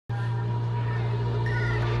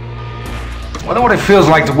Wonder what it feels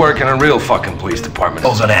like to work in a real fucking police department.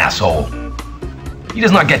 Bill's an asshole. He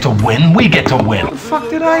does not get to win. We get to win. What the fuck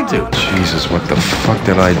did I do? Jesus, what the fuck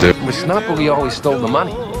did I do? With Snapoli always stole the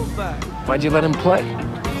money. Why'd you let him play?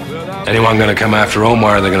 Anyone gonna come after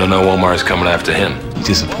Omar, they're gonna know Omar's coming after him. You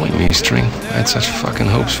disappoint me, String. I had such fucking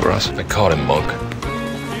hopes for us. I caught him, Monk.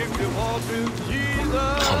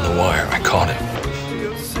 On the wire, I caught him.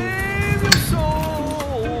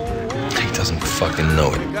 He doesn't fucking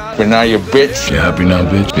know it. But now you're bitch. You happy now,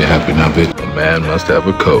 bitch? You happy now, bitch? A man must have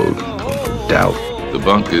a code. No doubt. The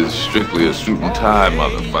bunk is strictly a suit and tie,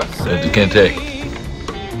 motherfucker. That you can't take.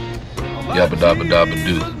 Yabba dabba dabba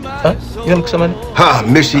do. Huh? You gonna look somebody? Ha,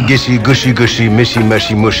 mishy gishy gushy gushy mishy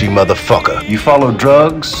meshy mushy motherfucker. You follow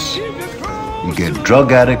drugs, you get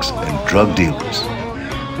drug addicts and drug dealers.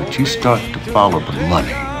 But you start to follow the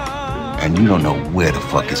money, and you don't know where the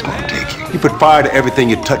fuck it's gonna take you. You put fire to everything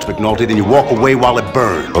you touch, McNulty, then you walk away while it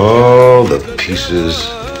burns. All the pieces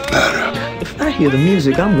matter. If I hear the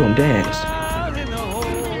music, I'm gonna dance.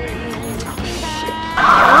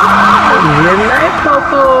 Midnight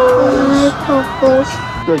Purples.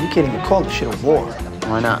 Girl, you can't even call this shit a war.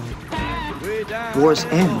 Why not? Wars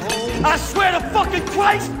end. I swear to fucking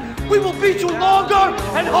Christ, we will beat you longer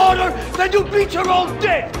and harder than you beat your own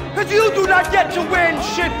dick. Because you do not get to win,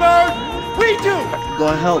 shitbird. We do.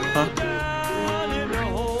 Gonna help, huh?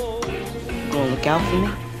 Gonna look out for me?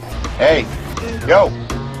 Hey, yo.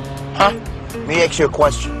 Huh? Let me ask you a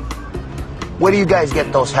question. Where do you guys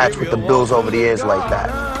get those hats with the bills over the ears like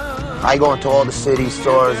that? I go into all the city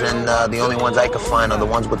stores, and the only ones I can find are the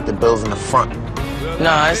ones with the bills in the front.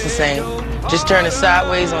 Nah, it's the same. Just turn it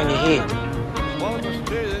sideways on your head.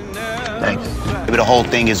 Thanks. Maybe the whole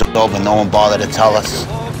thing is over, no one bothered to tell us.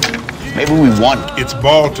 Maybe we won. It's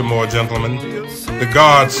Baltimore, gentlemen. The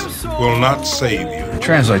gods will not save you.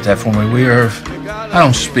 Translate that for me, Irv. I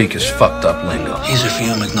don't speak his fucked up lingo. Easy for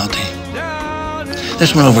you, McNulty.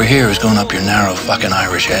 This one over here is going up your narrow fucking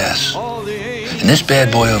Irish ass. And this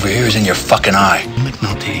bad boy over here is in your fucking eye.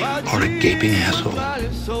 McNulty, or a gaping asshole.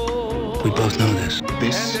 We both know this.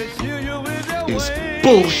 This is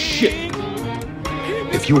bullshit.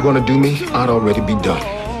 If you were gonna do me, I'd already be done.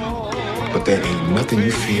 But there ain't nothing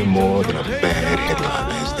you fear more than a bad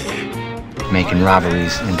headline, is there? Making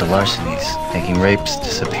robberies into larcenies, making rapes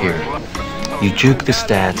disappear. You juke the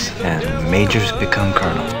stats, and majors become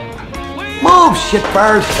colonel. Move,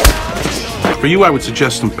 shitbird! For you, I would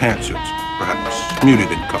suggest some pantsuits, perhaps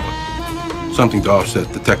muted in color. Something to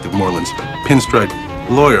offset Detective Moreland's pinstripe,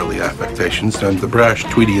 lawyerly affectations and the brash,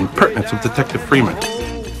 tweedy impertinence of Detective Freeman.